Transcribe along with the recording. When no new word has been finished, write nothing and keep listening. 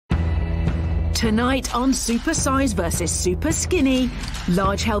Tonight on Supersize versus Superskinny,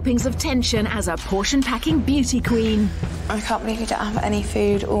 large helpings of tension as a portion-packing beauty queen. I can't believe you don't have any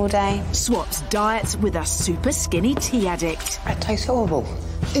food all day. Swaps diets with a super skinny tea addict. It tastes horrible.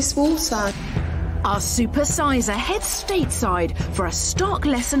 It's water. Our Supersizer heads stateside for a stark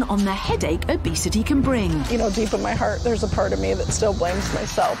lesson on the headache obesity can bring. You know, deep in my heart, there's a part of me that still blames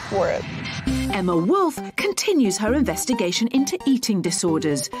myself for it. Emma Wolf continues her investigation into eating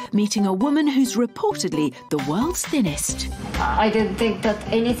disorders, meeting a woman who's reportedly the world's thinnest. I didn't think that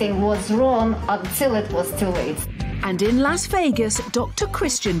anything was wrong until it was too late. And in Las Vegas, Dr.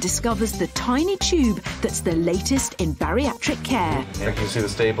 Christian discovers the tiny tube that's the latest in bariatric care. I can see the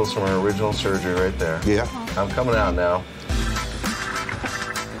staples from our original surgery right there. Yeah. I'm coming out now.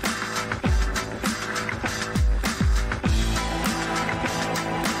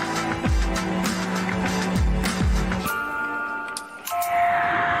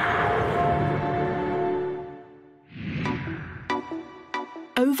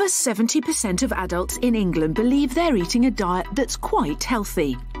 Over 70% of adults in England believe they're eating a diet that's quite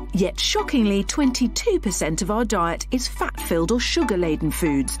healthy. Yet, shockingly, 22% of our diet is fat-filled or sugar-laden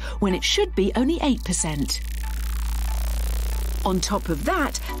foods, when it should be only 8%. On top of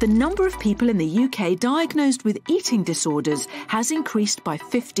that, the number of people in the UK diagnosed with eating disorders has increased by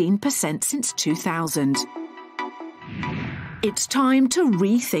 15% since 2000. It's time to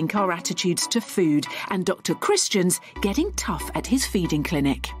rethink our attitudes to food, and Dr. Christian's getting tough at his feeding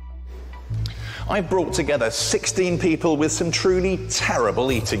clinic. I brought together 16 people with some truly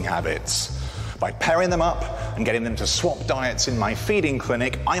terrible eating habits. By pairing them up and getting them to swap diets in my feeding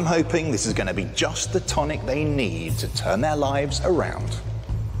clinic, I'm hoping this is going to be just the tonic they need to turn their lives around.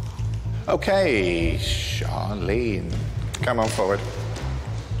 Okay, Charlene, come on forward.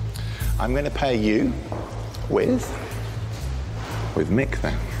 I'm going to pair you with Mick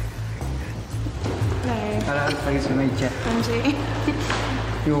then. Hello, pleased to meet you. Angie.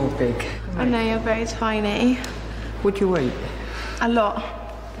 You're big. I know you're very tiny. What do you eat? A lot.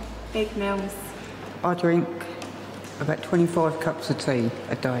 Big meals. I drink about 25 cups of tea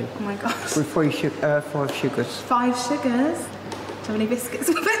a day. Oh my gosh. With 5 sugars. 5 sugars? Do you have any biscuits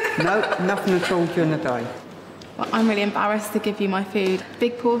with it? No, nothing at all during the day. Well, I'm really embarrassed to give you my food.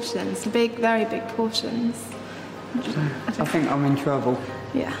 Big portions, big, very big portions. I think I'm in trouble.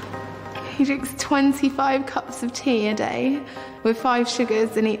 Yeah. He drinks 25 cups of tea a day with 5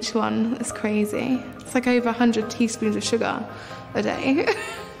 sugars in each one. That's crazy. It's like over 100 teaspoons of sugar a day.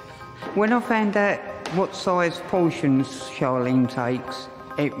 When I found out what size portions Charlene takes,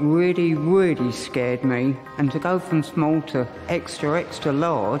 it really, really scared me. And to go from small to extra, extra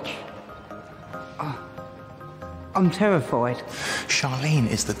large, I'm terrified. Charlene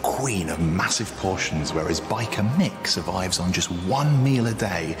is the queen of massive portions, whereas biker Mick survives on just 1 meal a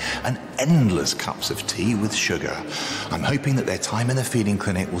day and endless cups of tea with sugar. I'm hoping that their time in the feeding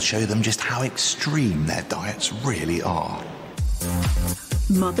clinic will show them just how extreme their diets really are.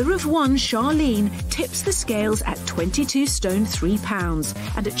 Mother of one, Charlene, tips the scales at 22 stone 3 pounds,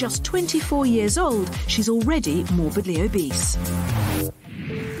 and at just 24 years old, she's already morbidly obese.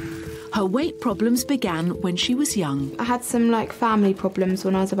 Her weight problems began when she was young. I had some family problems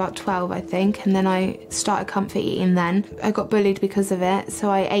when I was about 12, I think, and then I started comfort eating then. I got bullied because of it, so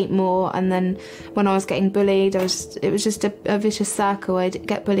I ate more, and then when I was getting bullied, it was just a vicious circle. I'd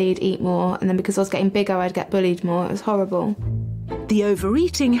get bullied, eat more, and then because I was getting bigger, I'd get bullied more. It was horrible. The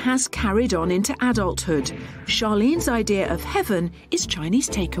overeating has carried on into adulthood. Charlene's idea of heaven is Chinese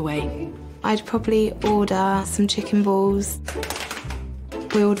takeaway. I'd probably order some chicken balls,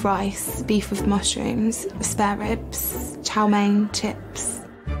 boiled rice, beef with mushrooms, spare ribs, chow mein, chips.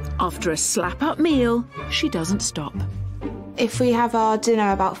 After a slap-up meal, she doesn't stop. If we have our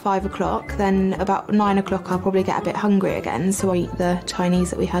dinner about 5 o'clock, then about 9 o'clock I'll probably get a bit hungry again, so I eat the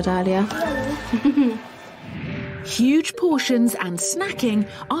Chinese that we had earlier. Huge portions and snacking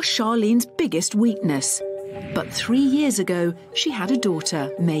are Charlene's biggest weakness. But 3 years ago, she had a daughter,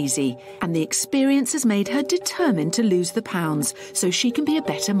 Maisie, and the experience has made her determined to lose the pounds so she can be a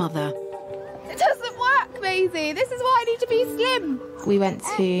better mother. It doesn't work, Maisie. This is why I need to be slim. We went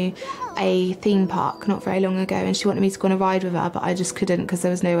to a theme park not very long ago, and she wanted me to go on a ride with her, but I just couldn't because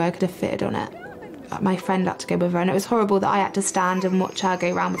there was no way I could have fitted on it. My friend had to go with her, and it was horrible that I had to stand and watch her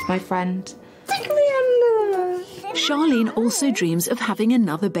go round with my friend. Charlene also dreams of having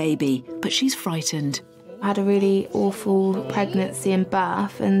another baby, but she's frightened. I had a really awful pregnancy and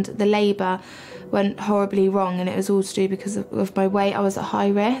birth, and the labour went horribly wrong, and it was all to do because of my weight. I was at high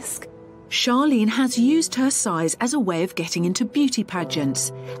risk. Charlene has used her size as a way of getting into beauty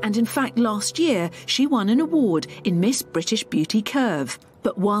pageants, and in fact last year she won an award in Miss British Beauty Curve.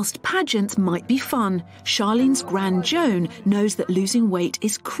 But whilst pageants might be fun, Charlene's Gran Joan knows that losing weight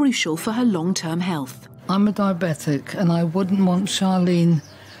is crucial for her long-term health. I'm a diabetic and I wouldn't want Charlene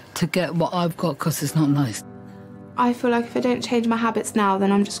to get what I've got because it's not nice. I feel like if I don't change my habits now,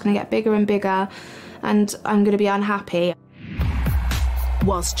 then I'm just going to get bigger and bigger and I'm going to be unhappy.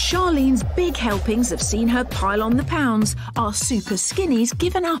 Whilst Charlene's big helpings have seen her pile on the pounds, our Superskinny's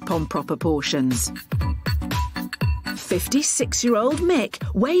given up on proper portions. 56-year-old Mick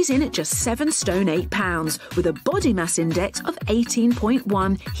weighs in at just 7 stone 8 pounds. With a body mass index of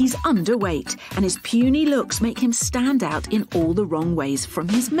 18.1, he's underweight, and his puny looks make him stand out in all the wrong ways from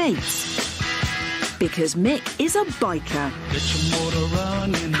his mates. Because Mick is a biker,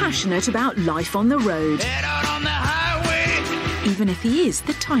 passionate about life on the road, even if he is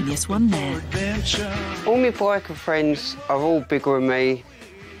the tiniest one there. All my biker friends are all bigger than me.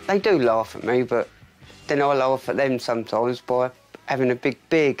 They do laugh at me, but then I laugh at them sometimes by having a big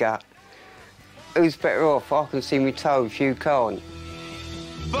beer gut. Who's better off? I can see me toes, you can't.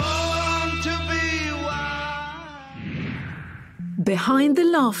 Behind the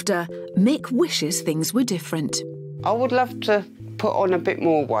laughter, Mick wishes things were different. I would love to put on a bit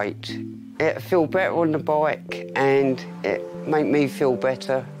more weight. It'd feel better on the bike and it make me feel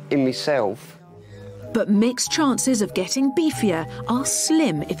better in myself. But Mick's chances of getting beefier are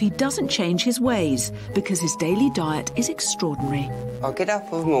slim if he doesn't change his ways, because his daily diet is extraordinary. I get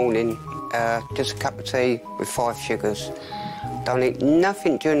up in the morning, just a cup of tea with 5 sugars. Don't eat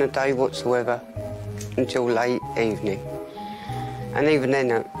nothing during the day whatsoever until late evening. And even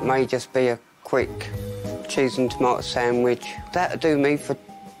then, it may just be a quick cheese and tomato sandwich. That'll do me for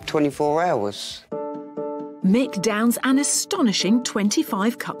 24 hours. Mick downs an astonishing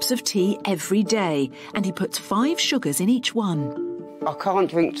 25 cups of tea every day, and he puts 5 sugars in each one. I can't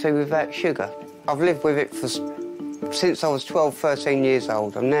drink tea without sugar. I've lived with it since I was 12, 13 years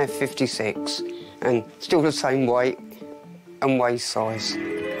old. I'm now 56 and still the same weight and waist size.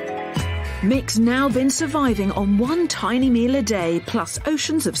 Mick's now been surviving on 1 tiny meal a day, plus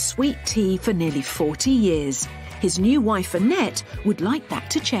oceans of sweet tea for nearly 40 years. His new wife, Annette, would like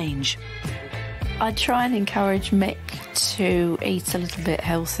that to change. I try and encourage Mick to eat a little bit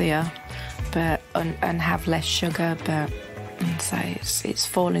healthier and have less sugar, but so it's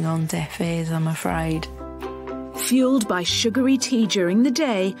falling on deaf ears, I'm afraid. Fueled by sugary tea during the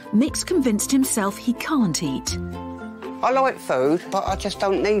day, Mick's convinced himself he can't eat. I like food, but I just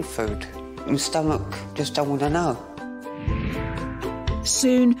don't need food. My stomach just don't want to know.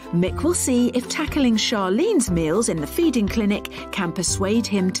 Soon, Mick will see if tackling Charlene's meals in the feeding clinic can persuade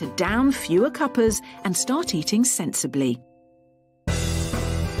him to down fewer cuppers and start eating sensibly.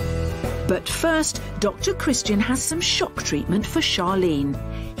 But first, Dr. Christian has some shock treatment for Charlene.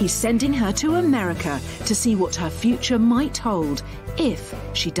 He's sending her to America to see what her future might hold if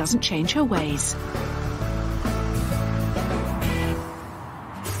she doesn't change her ways.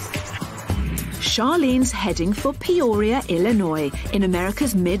 Charlene's heading for Peoria, Illinois, in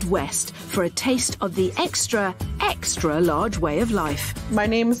America's Midwest, for a taste of the extra, extra large way of life. My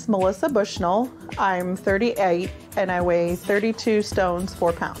name is Melissa Bushnell. I'm 38 and I weigh 32 stones,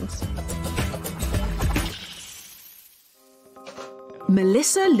 4 pounds.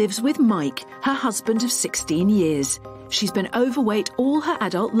 Melissa lives with Mike, her husband of 16 years. She's been overweight all her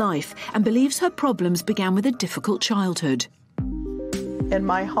adult life and believes her problems began with a difficult childhood. In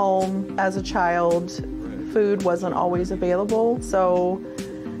my home as a child, food wasn't always available, so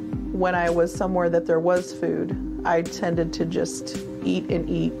when I was somewhere that there was food, I tended to just eat and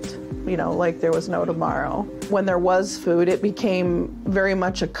eat, you know, like there was no tomorrow. When there was food, it became very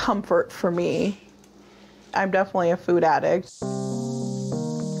much a comfort for me. I'm definitely a food addict.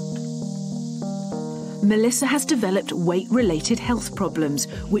 Melissa has developed weight-related health problems,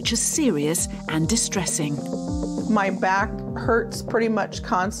 which are serious and distressing. My back hurts pretty much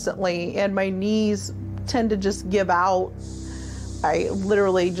constantly and my knees tend to just give out. I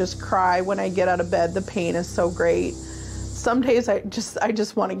literally just cry when I get out of bed. The pain is so great. Some days I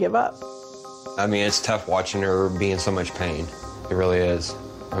just want to give up. I mean, it's tough watching her be in so much pain. It really is.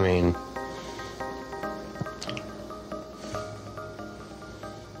 I mean,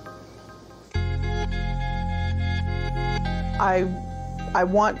 I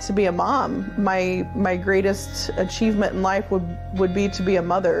want to be a mom. My greatest achievement in life would be to be a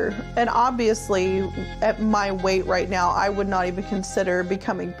mother. And obviously, at my weight right now, I would not even consider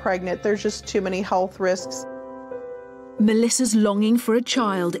becoming pregnant. There's just too many health risks. Melissa's longing for a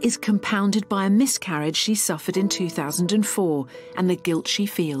child is compounded by a miscarriage she suffered in 2004 and the guilt she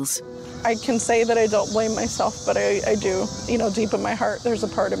feels. I can say that I don't blame myself, but I do. You know, deep in my heart, there's a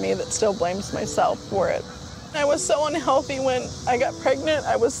part of me that still blames myself for it. I was so unhealthy when I got pregnant.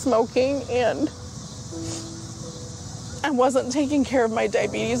 I was smoking and I wasn't taking care of my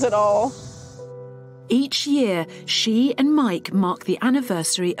diabetes at all. Each year, she and Mike mark the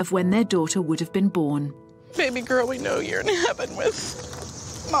anniversary of when their daughter would have been born. Baby girl, we know you're in heaven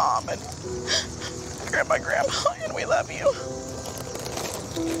with Mom and Grandma, and we love you.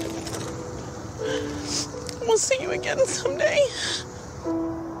 We'll see you again someday.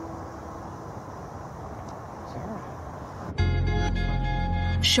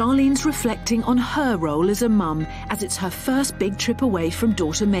 Charlene's reflecting on her role as a mum, as it's her first big trip away from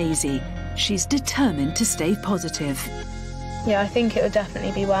daughter Maisie. She's determined to stay positive. Yeah, I think it would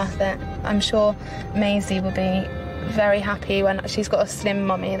definitely be worth it. I'm sure Maisie will be very happy when she's got a slim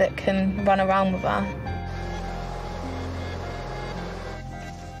mummy that can run around with her.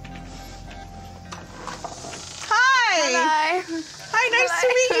 Hi! Hello. Hi, nice to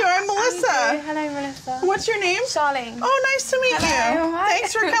meet you. I'm Melissa. Hello, Melissa. What's your name? Charlene. Oh, nice to meet Hello. you. Hi.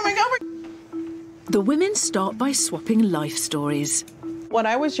 Thanks for coming over. The women start by swapping life stories. When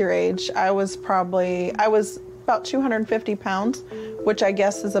I was your age, I was about 250 pounds, which I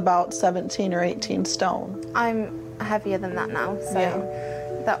guess is about 17 or 18 stone. I'm heavier than that now, so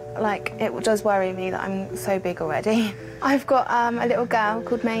it does worry me that I'm so big already. I've got a little girl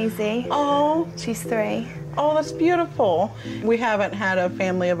called Maisie. Oh. She's 3. Oh, that's beautiful. We haven't had a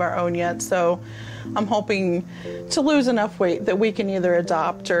family of our own yet, so I'm hoping to lose enough weight that we can either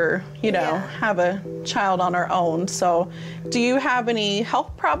adopt or, have a child on our own. So, do you have any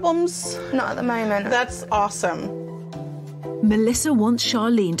health problems? Not at the moment. That's awesome. Melissa wants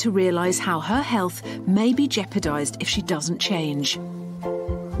Charlene to realise how her health may be jeopardised if she doesn't change.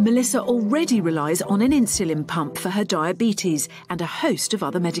 Melissa already relies on an insulin pump for her diabetes and a host of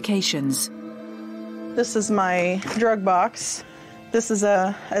other medications. This is my drug box. This is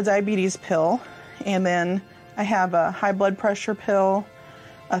a diabetes pill. And then I have a high blood pressure pill,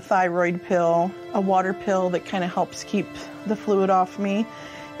 a thyroid pill, a water pill that kind of helps keep the fluid off me.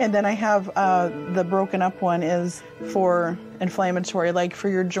 And then I have the broken up one is for inflammatory, like for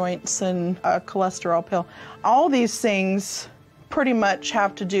your joints, and a cholesterol pill. All these things pretty much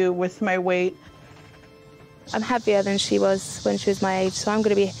have to do with my weight. I'm heavier than she was when she was my age, so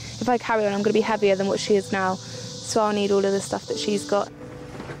if I carry on, I'm going to be heavier than what she is now. So I'll need all of the stuff that she's got.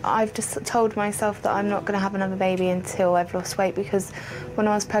 I've just told myself that I'm not going to have another baby until I've lost weight, because when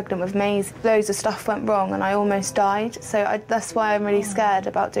I was pregnant with Maisie, loads of stuff went wrong and I almost died. So that's why I'm really scared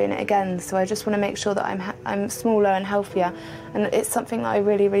about doing it again. So I just want to make sure that I'm smaller and healthier, and it's something that I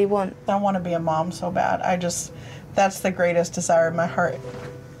really, really want. I want to be a mom so bad. That's the greatest desire of my heart.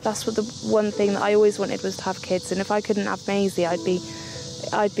 That's what the one thing that I always wanted was to have kids, and if I couldn't have Maisie, I'd be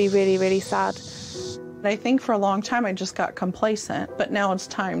really, really sad. I think for a long time I just got complacent, but now it's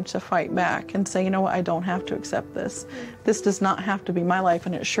time to fight back and say, you know what, I don't have to accept this. This does not have to be my life,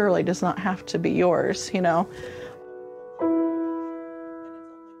 and it surely does not have to be yours,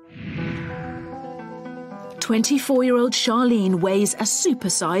 24-year-old Charlene weighs a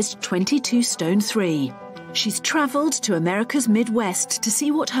supersized 22 stone 3. She's travelled to America's Midwest to see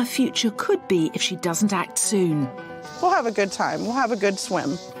what her future could be if she doesn't act soon. We'll have a good time. We'll have a good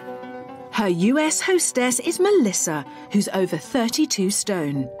swim. Her US hostess is Melissa, who's over 32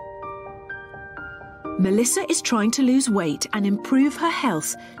 stone. Melissa is trying to lose weight and improve her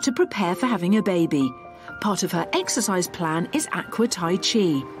health to prepare for having a baby. Part of her exercise plan is aqua tai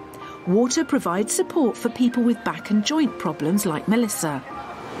chi. Water provides support for people with back and joint problems like Melissa.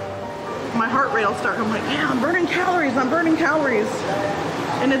 My heart rate will start. I'm like, yeah, I'm burning calories.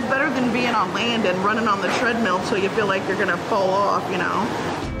 And it's better than being on land and running on the treadmill till you feel like you're going to fall off,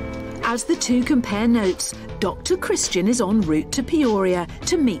 As the two compare notes, Dr. Christian is en route to Peoria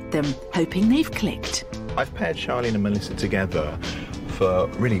to meet them, hoping they've clicked. I've paired Charlene and Melissa together for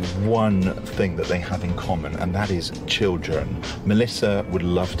really one thing that they have in common, and that is children. Melissa would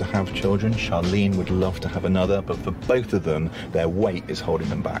love to have children, Charlene would love to have another, but for both of them, their weight is holding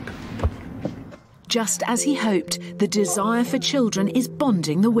them back. Just as he hoped, the desire for children is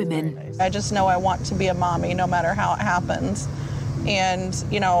bonding the women. I just know I want to be a mommy no matter how it happens. And,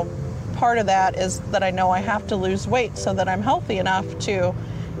 part of that is that I know I have to lose weight so that I'm healthy enough to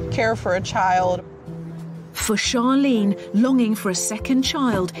care for a child. For Charlene, longing for a second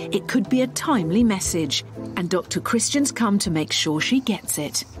child, it could be a timely message. And Dr. Christian's come to make sure she gets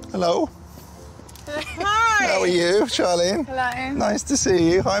it. Hello. Hi. How are you, Charlene? Hello. Nice to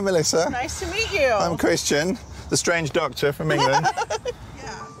see you. Hi, Melissa. Nice to meet you. I'm Christian, the strange doctor from England.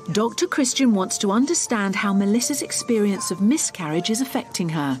 Dr. Christian wants to understand how Melissa's experience of miscarriage is affecting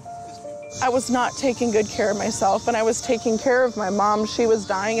her. I was not taking good care of myself, and I was taking care of my mom. She was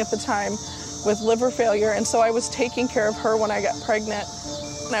dying at the time, with liver failure, and so I was taking care of her when I got pregnant,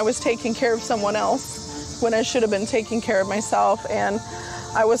 and I was taking care of someone else when I should have been taking care of myself. And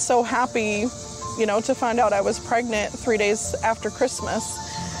I was so happy, you know, to find out I was pregnant 3 days after Christmas,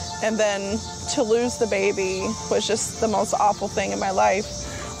 and then to lose the baby was just the most awful thing in my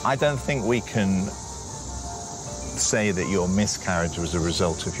life. I don't think we can say that your miscarriage was a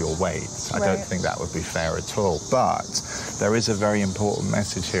result of your weight. I don't think that would be fair at all. But there is a very important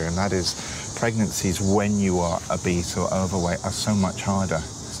message here, and that is pregnancies when you are obese or overweight are so much harder.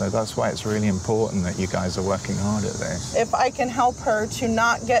 So that's why it's really important that you guys are working hard at this. If I can help her to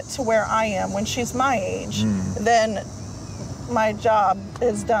not get to where I am when she's my age, then my job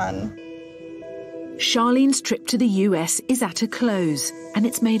is done. Charlene's trip to the US is at a close, and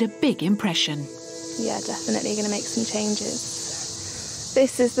it's made a big impression. Yeah, definitely going to make some changes.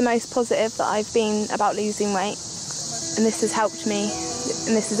 This is the most positive that I've been about losing weight, and this has helped me,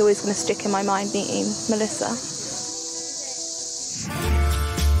 and this is always going to stick in my mind, meeting Melissa.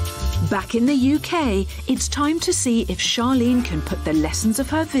 Back in the UK, it's time to see if Charlene can put the lessons of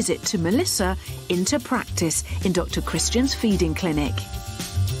her visit to Melissa into practice in Dr. Christian's feeding clinic.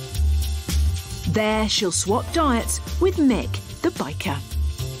 There, she'll swap diets with Mick, the biker.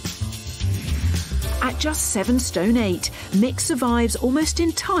 At just 7 stone 8, Mick survives almost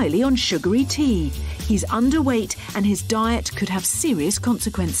entirely on sugary tea. He's underweight and his diet could have serious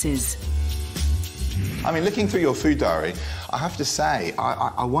consequences. I mean, looking through your food diary, I have to say,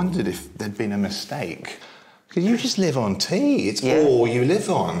 I wondered if there'd been a mistake. Because you just live on tea. It's all you live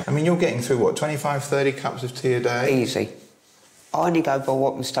on. I mean, you're getting through, what, 25, 30 cups of tea a day? Easy. I only go by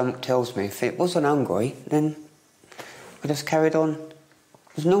what my stomach tells me. If it wasn't hungry, then I just carried on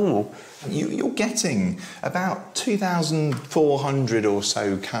as normal. You're getting about 2,400 or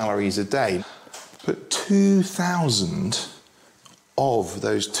so calories a day, but 2,000 of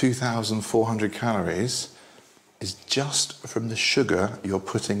those 2,400 calories is just from the sugar you're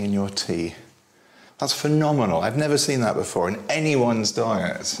putting in your tea. That's phenomenal. I've never seen that before in anyone's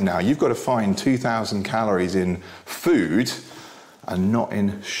diet. Now, you've got to find 2,000 calories in food and not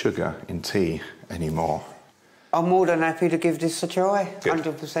in sugar in tea anymore. I'm more than happy to give this a try,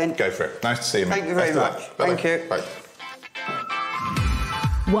 100%. Go for it. Nice to see you, mate. Thank you very much. Thank you. Bye.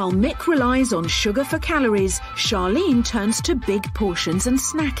 While Mick relies on sugar for calories, Charlene turns to big portions and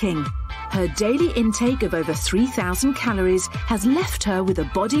snacking. Her daily intake of over 3,000 calories has left her with a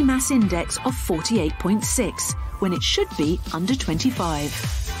body mass index of 48.6, when it should be under 25.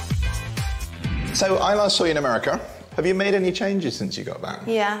 So, I last saw you in America. Have you made any changes since you got back?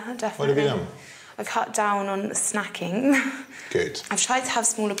 Yeah, definitely. What have you done? I've cut down on snacking. Good. I've tried to have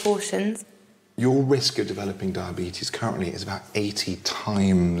smaller portions. Your risk of developing diabetes currently is about 80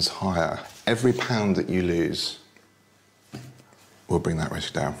 times higher. Every pound that you lose will bring that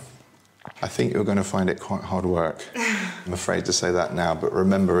risk down. I think you're going to find it quite hard work. I'm afraid to say that now, but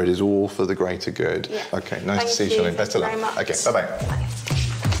remember, it is all for the greater good. Yeah. OK, nice to see you, Charlene. Better luck. OK, bye-bye. Bye.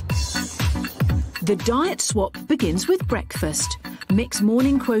 The diet swap begins with breakfast. Mick's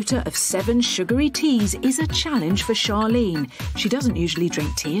morning quota of 7 sugary teas is a challenge for Charlene. She doesn't usually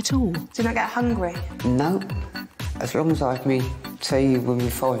drink tea at all. Do you not get hungry? No, as long as I have me tea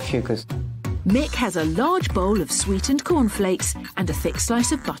with 5 sugars. Mick has a large bowl of sweetened cornflakes and a thick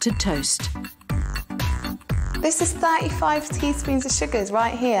slice of buttered toast. This is 35 teaspoons of sugars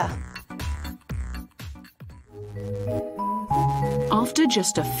right here. After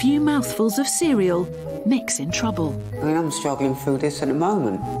just a few mouthfuls of cereal, Mick's in trouble. I mean, I'm struggling through this at the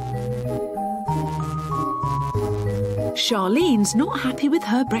moment. Charlene's not happy with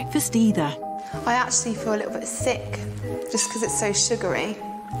her breakfast either. I actually feel a little bit sick, just because it's so sugary.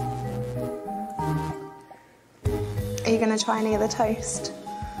 Are you going to try any of the toast?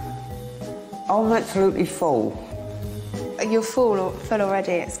 I'm absolutely full. You're full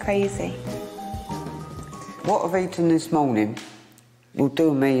already, it's crazy. What I've eaten this morning will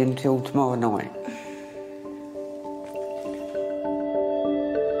do me until tomorrow night.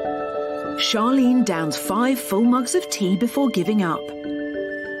 Charlene downs 5 full mugs of tea before giving up.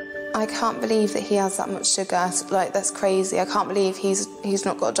 I can't believe that he has that much sugar. Like, that's crazy. I can't believe he's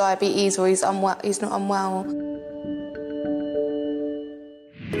not got diabetes or he's unwell. He's not unwell.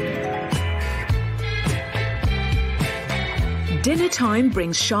 Dinner time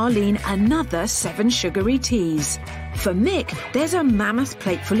brings Charlene another 7 sugary teas. For Mick, there's a mammoth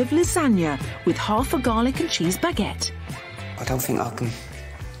plate full of lasagna with half a garlic and cheese baguette. I don't think I can.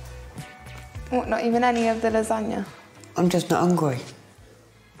 What, not even any of the lasagna? I'm just not hungry.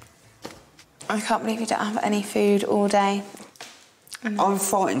 I can't believe you don't have any food all day. I'm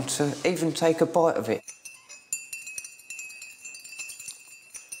frightened to even take a bite of it.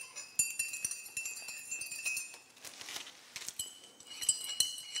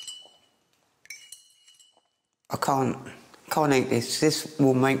 I can't eat this. This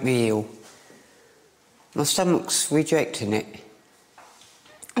will make me ill. My stomach's rejecting it.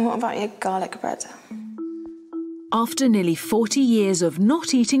 And what about your garlic bread? After nearly 40 years of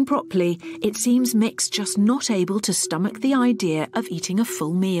not eating properly, it seems Mick's just not able to stomach the idea of eating a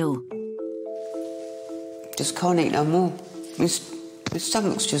full meal. Just can't eat no more. My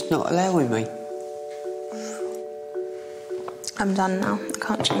stomach's just not allowing me. I'm done now. I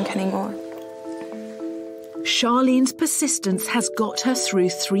can't drink anymore. Charlene's persistence has got her through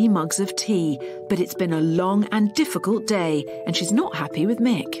 3 mugs of tea, but it's been a long and difficult day, and she's not happy with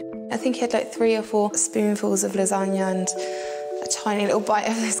Mick. I think he had like 3 or 4 spoonfuls of lasagna and a tiny little bite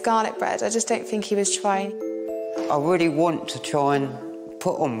of this garlic bread. I just don't think he was trying. I really want to try and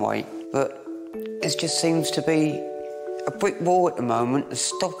put on weight, but it just seems to be a brick wall at the moment that's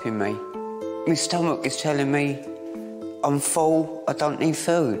stopping me. My stomach is telling me I'm full, I don't need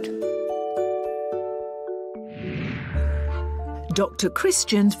food. Dr.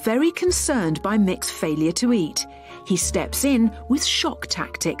 Christian's very concerned by Mick's failure to eat. He steps in with shock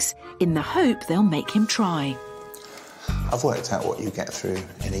tactics in the hope they'll make him try. I've worked out what you get through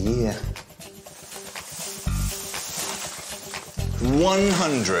in a year.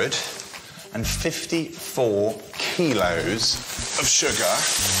 154 kilos of sugar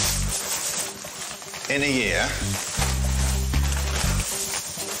in a year.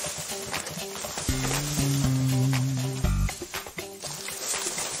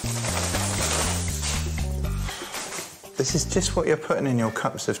 This is just what you're putting in your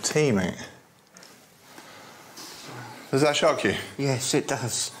cups of tea, mate. Does that shock you? Yes, it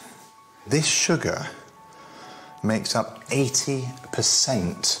does. This sugar makes up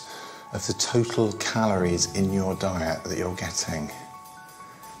 80% of the total calories in your diet that you're getting.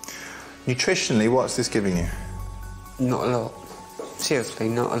 Nutritionally, what's this giving you? Not a lot. Seriously,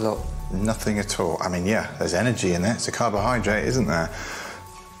 not a lot. Nothing at all. I mean, yeah, there's energy in it. It's a carbohydrate, isn't there?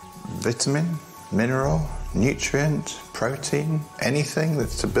 Vitamin, mineral, nutrient, protein, anything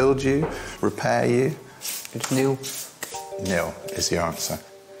that's to build you, repair you. It's nil. Nil is the answer.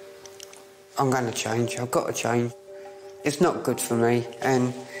 I'm going to change. I've got to change. It's not good for me,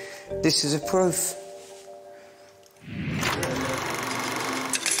 and this is a proof.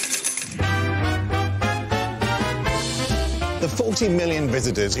 The 40 million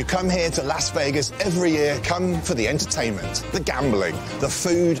visitors who come here to Las Vegas every year come for the entertainment, the gambling, the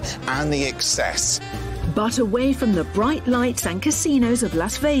food and the excess. But away from the bright lights and casinos of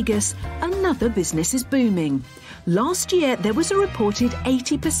Las Vegas, another business is booming. Last year, there was a reported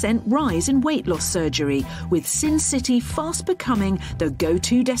 80% rise in weight loss surgery, with Sin City fast becoming the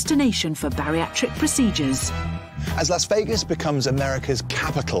go-to destination for bariatric procedures. As Las Vegas becomes America's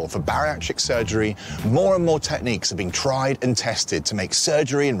capital for bariatric surgery, more and more techniques are being tried and tested to make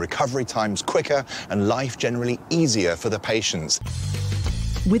surgery and recovery times quicker and life generally easier for the patients.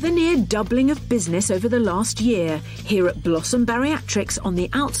 With a near doubling of business over the last year, here at Blossom Bariatrics on the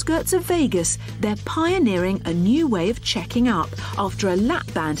outskirts of Vegas, they're pioneering a new way of checking up after a lap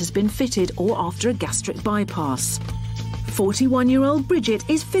band has been fitted or after a gastric bypass. 41-year-old Bridget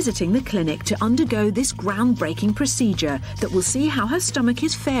is visiting the clinic to undergo this groundbreaking procedure that will see how her stomach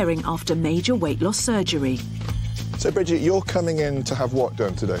is faring after major weight loss surgery. So, Bridget, you're coming in to have what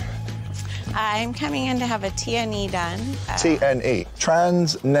done today? I'm coming in to have a TNE done. TNE,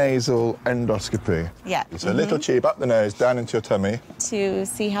 transnasal endoscopy. Yeah. It's a little tube up the nose, down into your tummy. To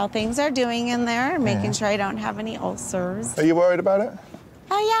see how things are doing in there, making sure I don't have any ulcers. Are you worried about it?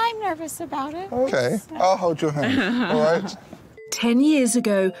 Oh, yeah, I'm nervous about it. Okay, I'll hold your hand, all right? 10 years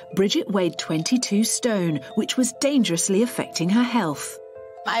ago, Bridget weighed 22 stone, which was dangerously affecting her health.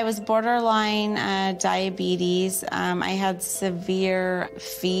 I was borderline diabetes. I had severe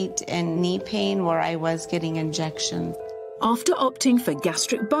feet and knee pain where I was getting injections. After opting for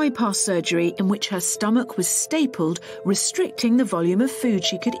gastric bypass surgery in which her stomach was stapled, restricting the volume of food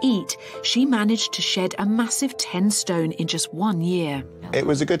she could eat, she managed to shed a massive 10 stone in just 1 year. It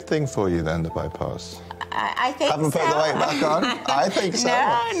was a good thing for you then, the bypass? I think haven't put the weight back on? I think so. No,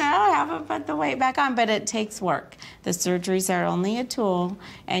 I haven't put the weight back on, but it takes work. The surgeries are only a tool,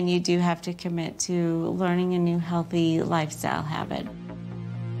 and you do have to commit to learning a new healthy lifestyle habit.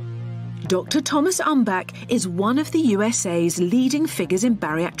 Dr. Thomas Umbach is one of the USA's leading figures in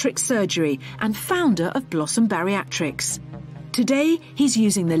bariatric surgery and founder of Blossom Bariatrics. Today, he's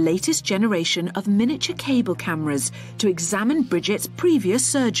using the latest generation of miniature cable cameras to examine Bridget's previous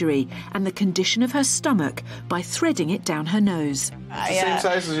surgery and the condition of her stomach by threading it down her nose. Same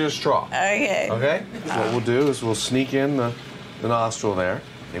size as your straw. Okay. Okay? So what we'll do is we'll sneak in the nostril there,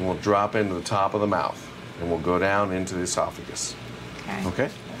 and we'll drop into the top of the mouth, and we'll go down into the esophagus. Okay. Okay?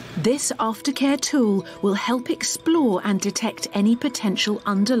 This aftercare tool will help explore and detect any potential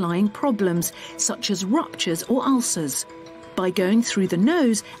underlying problems, such as ruptures or ulcers. By going through the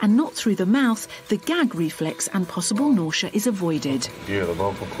nose and not through the mouth, the gag reflex and possible nausea is avoided. Yeah, the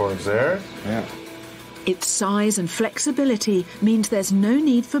vocal cords there. Yeah. Its size and flexibility means there's no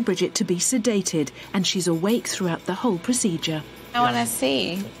need for Bridget to be sedated, and she's awake throughout the whole procedure. I want to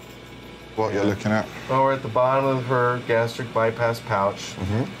see What you're looking at? Well, we're at the bottom of her gastric bypass pouch.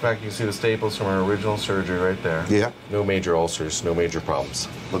 In fact, you can see the staples from her original surgery right there. Yeah. No major ulcers, no major problems.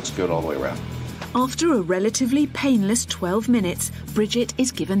 Looks good all the way around. After a relatively painless 12 minutes, Bridget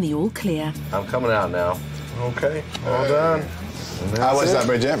is given the all clear. I'm coming out now. Okay, all done. How was that,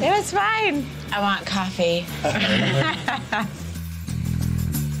 Bridget? It was fine. I want coffee.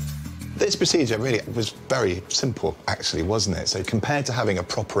 This procedure really was very simple, actually, wasn't it? So compared to having a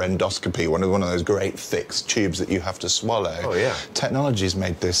proper endoscopy, one of those great thick tubes that you have to swallow, technology's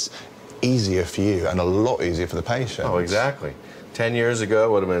made this easier for you and a lot easier for the patient. Oh, exactly. 10 years ago,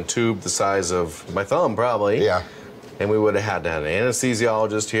 it would have been a tube the size of my thumb, probably. Yeah. And we would have had to have an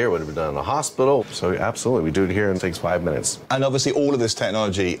anesthesiologist here. It would have been done in a hospital. So absolutely, we do it here and it takes 5 minutes. And obviously all of this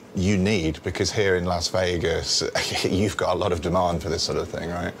technology you need, because here in Las Vegas, you've got a lot of demand for this sort of thing,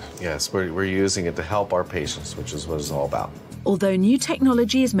 right? Yes, we're using it to help our patients, which is what it's all about. Although new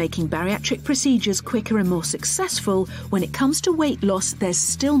technology is making bariatric procedures quicker and more successful, when it comes to weight loss, there's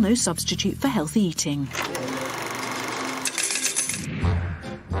still no substitute for healthy eating.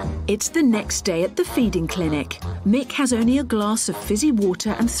 It's the next day at the feeding clinic. Mick has only a glass of fizzy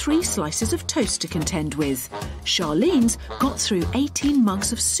water and 3 slices of toast to contend with. Charlene's got through 18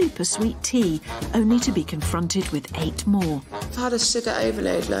 mugs of super sweet tea, only to be confronted with 8 more. I've had a sugar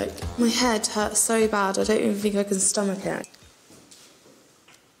overload, like, my head hurts so bad, I don't even think I can stomach it.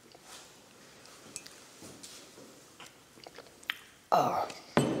 Oh,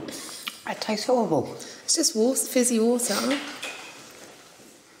 that tastes horrible. It's just water, fizzy water.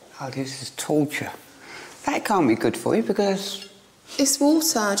 Oh, this is torture. That can't be good for you because... It's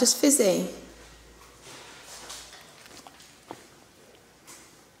water, just fizzy.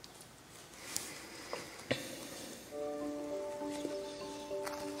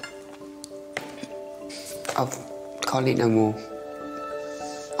 I can't eat no more.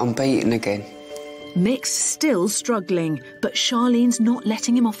 I'm beaten again. Mick's still struggling, but Charlene's not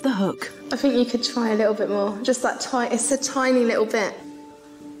letting him off the hook. I think you could try a little bit more. Just that tiny, it's a tiny little bit.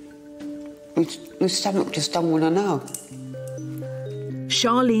 My stomach just don't want to know.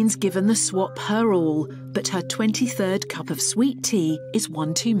 Charlene's given the swap her all, but her 23rd cup of sweet tea is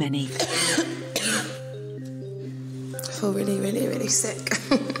one too many. I feel really, really, really sick.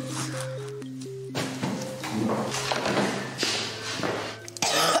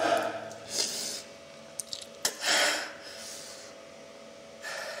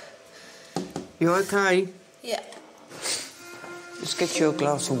 You okay? Yeah. Let's get you a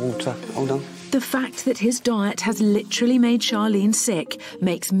glass of water. Hold on. The fact that his diet has literally made Charlene sick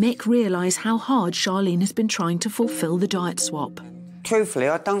makes Mick realise how hard Charlene has been trying to fulfil the diet swap. Truthfully,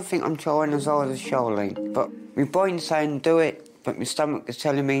 I don't think I'm trying as hard as Charlene, but my brain's saying do it, but my stomach is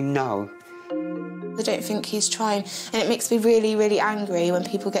telling me no. I don't think he's trying, and it makes me really, really angry when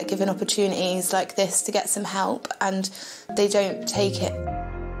people get given opportunities like this to get some help and they don't take it.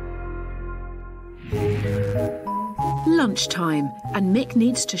 Lunchtime, and Mick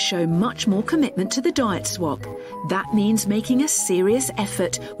needs to show much more commitment to the diet swap. That means making a serious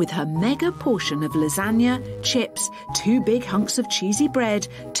effort with her mega portion of lasagna, chips, 2 big hunks of cheesy bread,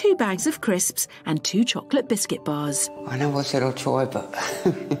 2 bags of crisps and 2 chocolate biscuit bars. I know I said I'll try, but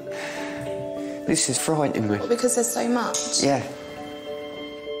this is frightening me. Because there's so much. Yeah.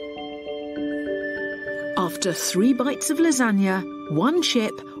 After 3 bites of lasagna, 1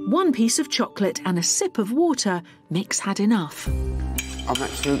 chip, 1 piece of chocolate and a sip of water, Mick's had enough. I'm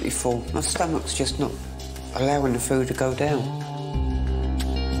absolutely full. My stomach's just not allowing the food to go down.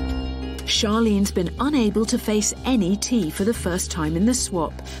 Charlene's been unable to face any tea for the first time in the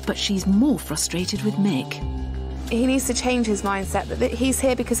swap, but she's more frustrated with Mick. He needs to change his mindset that he's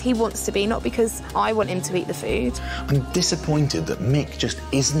here because he wants to be, not because I want him to eat the food. I'm disappointed that Mick just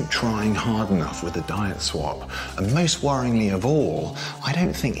isn't trying hard enough with the diet swap. And most worryingly of all, I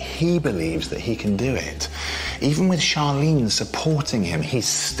don't think he believes that he can do it. Even with Charlene supporting him, he's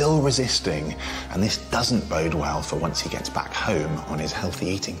still resisting. And this doesn't bode well for once he gets back home on his healthy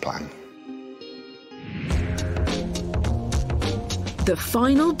eating plan. The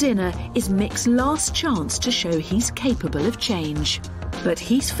final dinner is Mick's last chance to show he's capable of change. But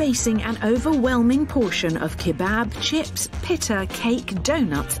he's facing an overwhelming portion of kebab, chips, pitta, cake,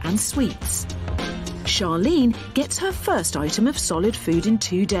 donuts and sweets. Charlene gets her first item of solid food in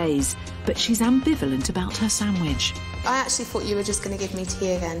 2 days, but she's ambivalent about her sandwich. I actually thought you were just going to give me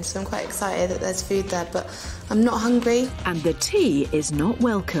tea again, so I'm quite excited that there's food there, but I'm not hungry. And the tea is not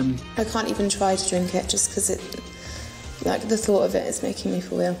welcome. I can't even try to drink it just because the thought of it is making me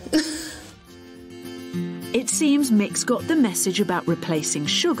feel ill. It seems Mick's got the message about replacing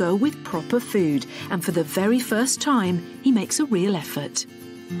sugar with proper food, and for the very first time, he makes a real effort.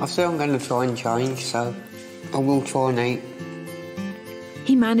 I said I'm going to try and change, so I will try and eat.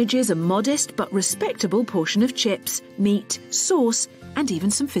 He manages a modest but respectable portion of chips, meat, sauce, and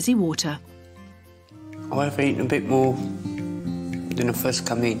even some fizzy water. I have eaten a bit more than I first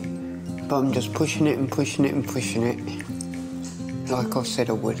come in, but I'm just pushing it and pushing it and pushing it, like I said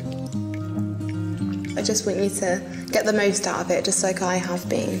I would. I just want you to get the most out of it, just like I have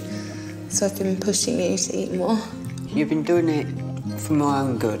been. So I've been pushing you to eat more. You've been doing it for my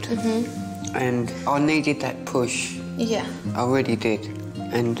own good, and I needed that push. Yeah. I really did,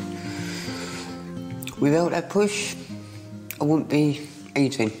 and without that push, I wouldn't be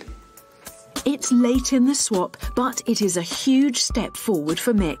eating. It's late in the swap, but it is a huge step forward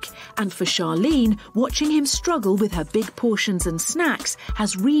for Mick. And for Charlene, watching him struggle with her big portions and snacks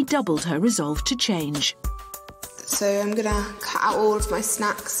has redoubled her resolve to change. So I'm going to cut out all of my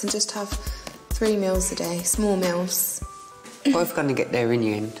snacks and just have 3 meals a day, small meals. Both going to get there in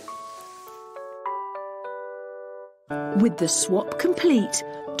the end. With the swap complete,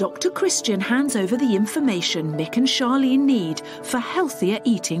 Dr. Christian hands over the information Mick and Charlene need for healthier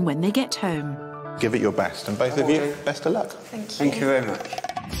eating when they get home. Give it your best, and both of you, best of luck. Thank you. Thank you very much.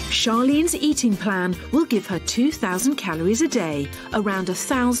 Charlene's eating plan will give her 2,000 calories a day, around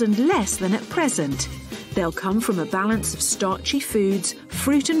 1,000 less than at present. They'll come from a balance of starchy foods,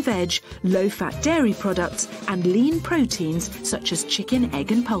 fruit and veg, low-fat dairy products, and lean proteins such as chicken,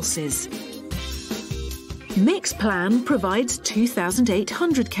 egg and pulses. Mick's plan provides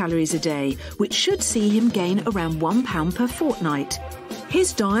 2,800 calories a day, which should see him gain around £1 per fortnight.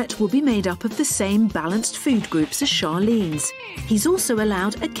 His diet will be made up of the same balanced food groups as Charlene's. He's also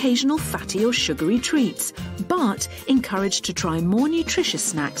allowed occasional fatty or sugary treats, but encouraged to try more nutritious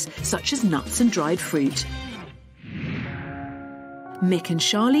snacks such as nuts and dried fruit. Mick and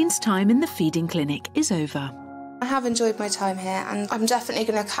Charlene's time in the feeding clinic is over. I have enjoyed my time here, and I'm definitely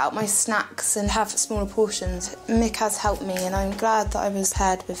going to cut out my snacks and have smaller portions. Mick has helped me, and I'm glad that I was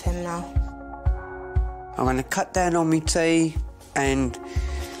paired with him now. I'm going to cut down on my tea, and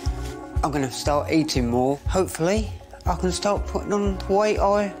I'm going to start eating more. Hopefully, I can start putting on the weight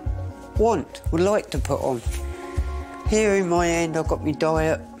I would like to put on. Here in my hand, I've got my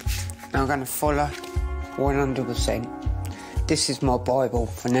diet, and I'm going to follow 100%. This is my Bible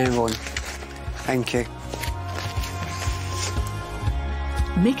from now on. Thank you.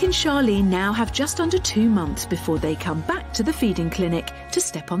 Mick and Charlene now have just under 2 months before they come back to the feeding clinic to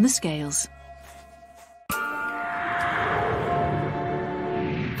step on the scales.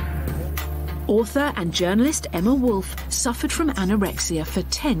 Author and journalist Emma Wolfe suffered from anorexia for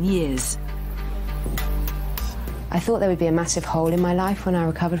 10 years. I thought there would be a massive hole in my life when I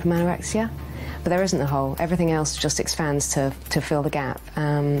recovered from anorexia, but there isn't a hole. Everything else just expands to fill the gap,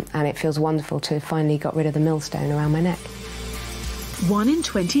 and it feels wonderful to finally got rid of the millstone around my neck. 1 in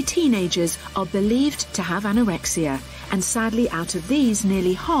 20 teenagers are believed to have anorexia, and sadly out of these,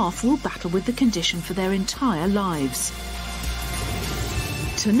 nearly half will battle with the condition for their entire lives.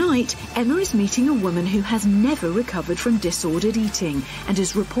 Tonight, Emma is meeting a woman who has never recovered from disordered eating and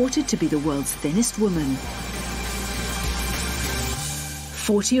is reported to be the world's thinnest woman.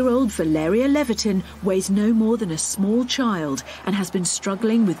 40-year-old Valeria Levitin weighs no more than a small child and has been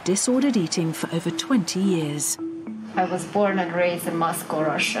struggling with disordered eating for over 20 years. I was born and raised in Moscow,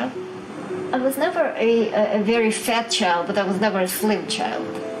 Russia. I was never a very fat child, but I was never a slim child.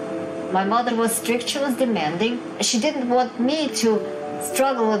 My mother was strict, she was demanding. She didn't want me to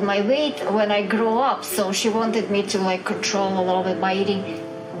struggle with my weight when I grew up, so she wanted me to control a little bit my eating.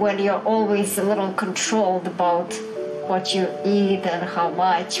 When you're always a little controlled about what you eat and how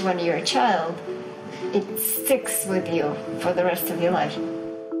much when you're a child, it sticks with you for the rest of your life.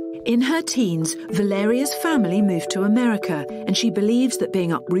 In her teens, Valeria's family moved to America, and she believes that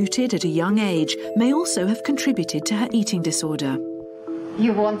being uprooted at a young age may also have contributed to her eating disorder.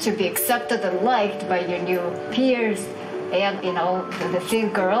 You want to be accepted and liked by your new peers, and, the thin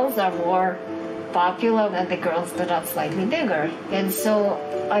girls are more popular than the girls that are slightly bigger. And so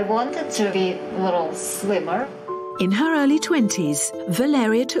I wanted to be a little slimmer. In her early 20s,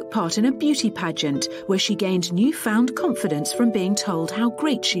 Valeria took part in a beauty pageant where she gained newfound confidence from being told how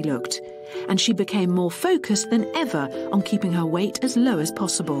great she looked. And she became more focused than ever on keeping her weight as low as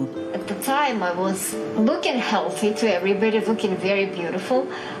possible. At the time, I was looking healthy to everybody, looking very beautiful,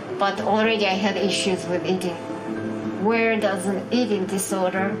 but already I had issues with eating. Where does an eating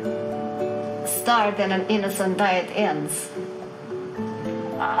disorder start and an innocent diet ends?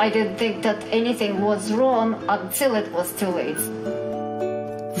 I didn't think that anything was wrong until it was too late.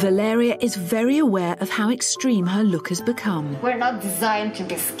 Valeria is very aware of how extreme her look has become. We're not designed to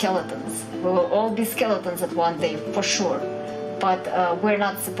be skeletons. We will all be skeletons at one day, for sure. But we're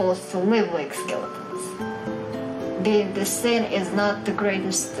not supposed to live like skeletons. Being this thin is not the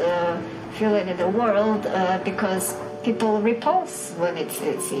greatest feeling in the world because people repulse when it's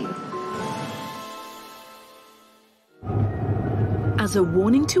seen. As a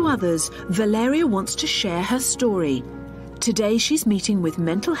warning to others, Valeria wants to share her story. Today she's meeting with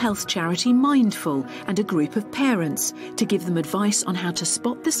mental health charity Mindful and a group of parents to give them advice on how to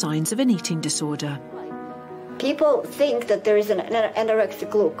spot the signs of an eating disorder. People think that there is an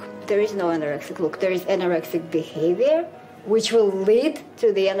anorexic look. There is no anorexic look. There is anorexic behavior, which will lead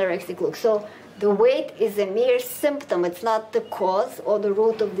to the anorexic look. So the weight is a mere symptom. It's not the cause or the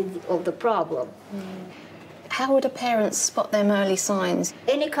root of the problem. How would a parent spot them early signs?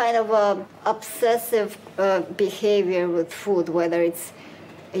 Any kind of obsessive behavior with food, whether it's,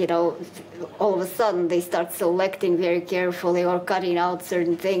 you know, all of a sudden they start selecting very carefully or cutting out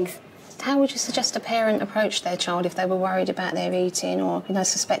certain things. How would you suggest a parent approach their child if they were worried about their eating or, you know,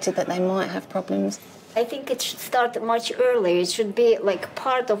 suspected that they might have problems? I think it should start much earlier. It should be like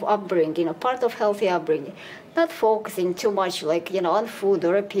part of upbringing, you know, part of healthy upbringing. Not focusing too much, like, you know, on food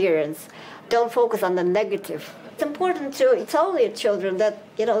or appearance. Don't focus on the negative. It's important to tell your children that,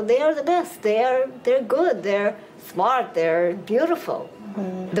 you know, they are the best. They're good. They're smart. They're beautiful.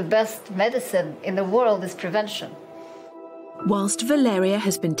 The best medicine in the world is prevention. Whilst Valeria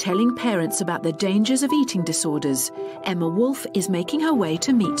has been telling parents about the dangers of eating disorders, Emma Wolf is making her way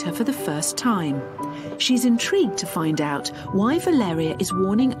to meet her for the first time. She's intrigued to find out why Valeria is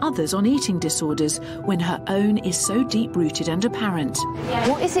warning others on eating disorders when her own is so deep-rooted and apparent.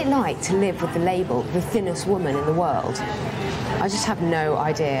 What is it like to live with the label, the thinnest woman in the world? I just have no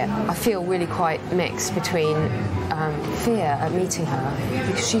idea. I feel really quite mixed between fear at meeting her,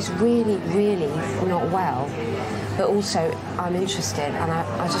 because she's really, really not well. But also, I'm interested, and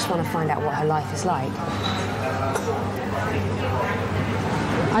I just want to find out what her life is like.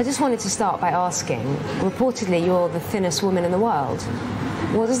 I just wanted to start by asking, reportedly you're the thinnest woman in the world.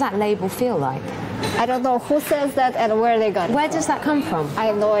 What does that label feel like? I don't know who says that and where they got it. Where does that come from? I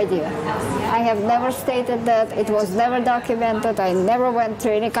have no idea. I have never stated that. It was never documented. I never went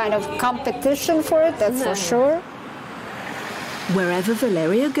to any kind of competition for it, that's for sure. Wherever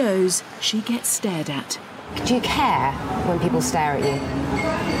Valeria goes, she gets stared at. Do you care when people stare at you?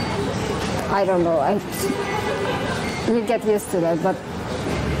 I don't know. You get used to that, but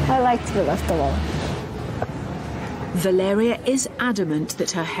I like to be left alone. Valeria is adamant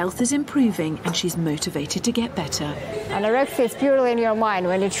that her health is improving and she's motivated to get better. Anorexia is purely in your mind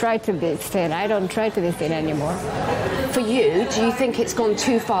when you try to be thin. I don't try to be thin anymore. For you, do you think it's gone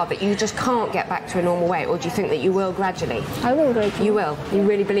too far that you just can't get back to a normal weight, or do you think that you will gradually? I will gradually. You will? You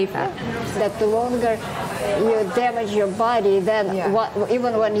really believe that? That the longer you damage your body, then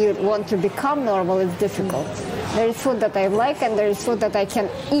even when you want to become normal, it's difficult. There is food that I like and there is food that I can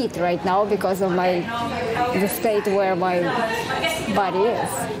eat right now because of the state where my body is.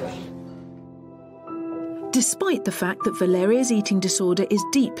 Despite the fact that Valeria's eating disorder is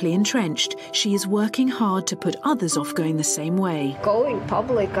deeply entrenched, she is working hard to put others off going the same way. Going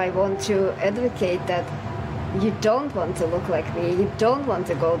public, I want to advocate that you don't want to look like me, you don't want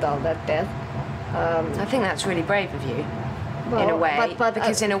to go down that path. I think that's really brave of you. Well, in a way,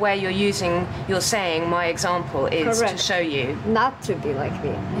 because in a way you're saying my example is correct. To show you. Not to be like me.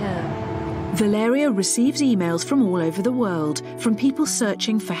 Yeah. Valeria receives emails from all over the world, from people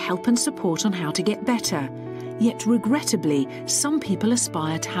searching for help and support on how to get better. Yet, regrettably, some people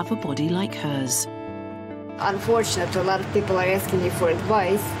aspire to have a body like hers. Unfortunately, a lot of people are asking me for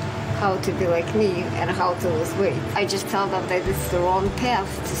advice, how to be like me and how to lose weight. I just tell them that it's the wrong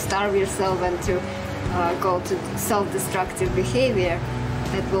path to starve yourself and to go to self-destructive behavior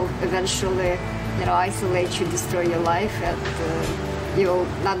that will eventually, you know, isolate you, destroy your life, and you will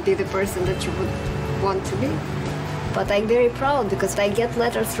not be the person that you would want to be. But I'm very proud because I get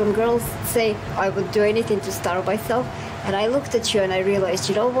letters from girls say I would do anything to starve myself. And I looked at you and I realized,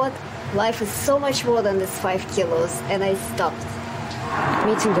 you know what? Life is so much more than this 5 kilos, and I stopped.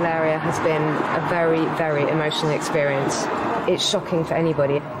 Meeting Valeria has been a very, very emotional experience. It's shocking for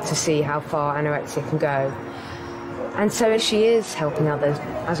anybody to see how far anorexia can go. And so she is helping others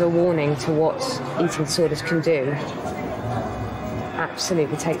as a warning to what eating disorders can do.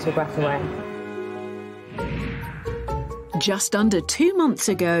 Absolutely takes your breath away. Just under 2 months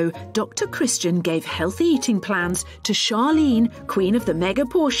ago, Dr. Christian gave healthy eating plans to Charlene, queen of the mega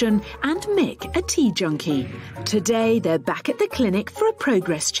portion, and Mick, a tea junkie. Today, they're back at the clinic for a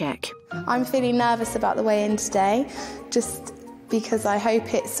progress check. I'm feeling nervous about the weigh-in today, just because I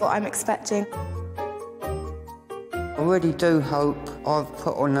hope it's what I'm expecting. I really do hope I've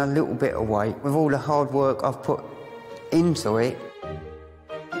put on a little bit of weight with all the hard work I've put into it.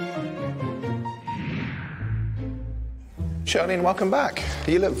 Charlene, welcome back.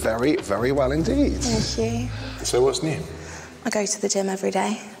 You look very, very well indeed. Thank you. So what's new? I go to the gym every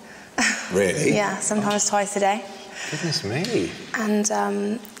day. Really? Yeah, sometimes twice a day. Goodness me.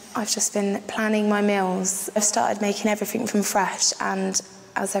 And I've just been planning my meals. I've started making everything from fresh, and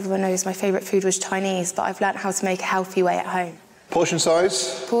as everyone knows, my favourite food was Chinese, but I've learnt how to make a healthy way at home. Portion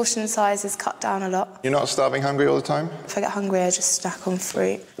size? Portion size is cut down a lot. You're not starving hungry all the time? If I get hungry, I just snack on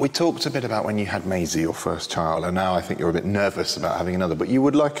fruit. We talked a bit about when you had Maisie, your first child, and now I think you're a bit nervous about having another, but you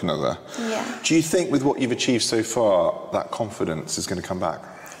would like another. Yeah. Do you think with what you've achieved so far, that confidence is going to come back?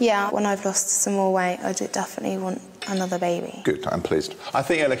 Yeah, when I've lost some more weight, I do definitely want another baby. Good, I'm pleased. I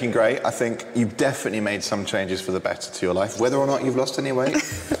think you're looking great. I think you've definitely made some changes for the better to your life. Whether or not you've lost any weight,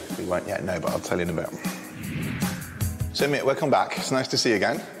 we won't yet know, but I'll tell you in a bit. So, Mick, welcome back. It's nice to see you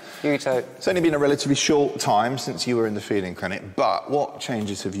again. You too. It's only been a relatively short time since you were in the feeding clinic, but what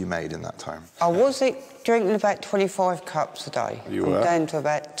changes have you made in that time? I was drinking about 25 cups a day. You were? I'm down to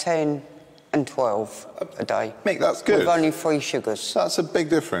about 10 and 12 a day. Mick, that's good. With only 3 sugars. That's a big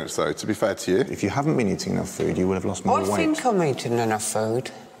difference, though, to be fair to you. If you haven't been eating enough food, you would have lost more weight. I think I'm eating enough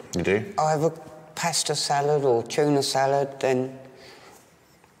food. You do? I have a pasta salad or tuna salad, then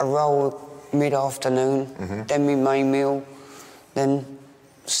a roll mid-afternoon, then my main meal, then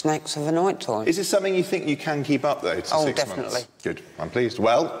snacks of the night time. Is this something you think you can keep up, though, to 6 months? Oh, definitely. Good. I'm pleased.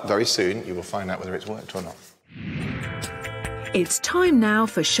 Well, very soon you will find out whether it's worked or not. It's time now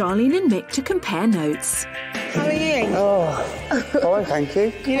for Charlene and Mick to compare notes. How are you? Oh, fine, thank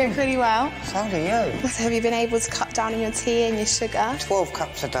you. You look really well. So do you. So have you been able to cut down on your tea and your sugar? 12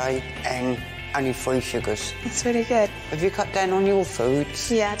 cups a day and only 3 sugars. That's really good. Have you cut down on your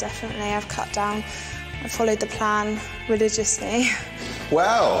foods? Yeah, definitely. I've cut down. I followed the plan religiously.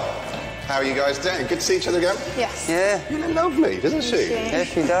 Well, how are you guys doing? Good to see each other again? Yes. Yeah. You look lovely, doesn't she? Yeah,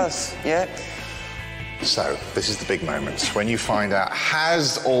 she does. Yeah. So, this is the big moment, when you find out,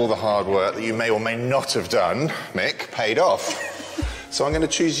 has all the hard work that you may or may not have done, Mick, paid off? So I'm going to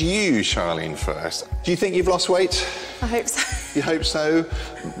choose you, Charlene, first. Do you think you've lost weight? I hope so. You hope so?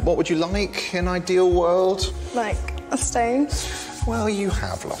 What would you like in an ideal world? Like a stone. Well, you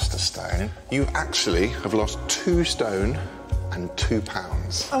have lost a stone. You actually have lost 2 stone and 2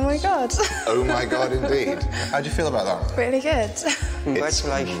 pounds. Oh my God. Oh my God, indeed. How do you feel about that? Really good.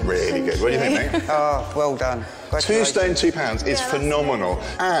 Congratulations. It's really good. What do you think, mate? Oh, well done. 2 stone, 2 pounds is Yeah, phenomenal.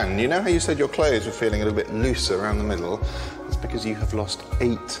 And you know how you said your clothes were feeling a little bit looser around the middle? It's because you have lost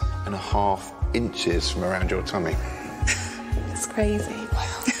 8.5 inches from around your tummy. It's crazy.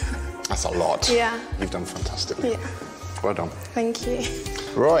 Wow. That's a lot. Yeah. You've done fantastically. Yeah. Well done. Thank you.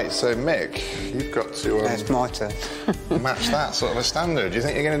 Right, so Mick, you've got to That's my turn. match that sort of a standard. Do you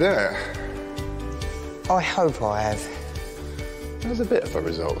think you're going to do it? I hope I have. There's a bit of a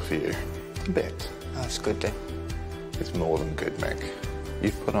result for you. A bit. That's good then. It's more than good, Mick.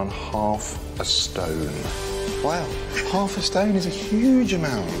 You've put on half a stone. Wow. Half a stone is a huge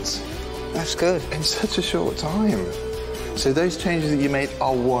amount. That's good. In such a short time. So those changes that you made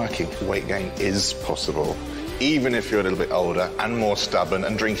are working. Weight gain is possible. Even if you're a little bit older and more stubborn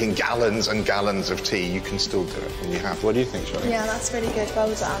and drinking gallons and gallons of tea, you can still do it. And you have. What do you think, Charlie? Yeah, that's really good.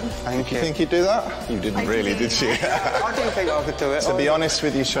 Well done. Thank you. You think you'd do that? You didn't really, did you? I didn't think I could do it. To be honest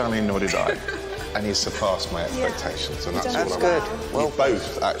with you, Charlene, nor did I. And you surpassed my expectations, and that's all I want. good. Well, you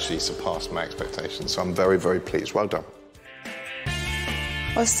both actually surpassed my expectations, so I'm very, very pleased. Well done.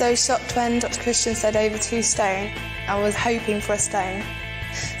 I was so shocked when Dr. Christian said over 2 stone. I was hoping for a stone.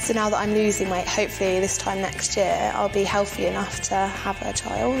 So now that I'm losing weight, hopefully this time next year, I'll be healthy enough to have a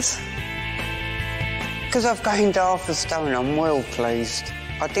child. Because I've gained half a stone, I'm well pleased.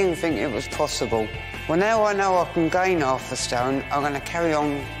 I didn't think it was possible. Well, now I know I can gain half a stone, I'm going to carry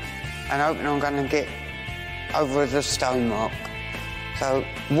on and hoping I'm going to get over the stone mark. So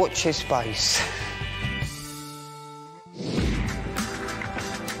watch your space.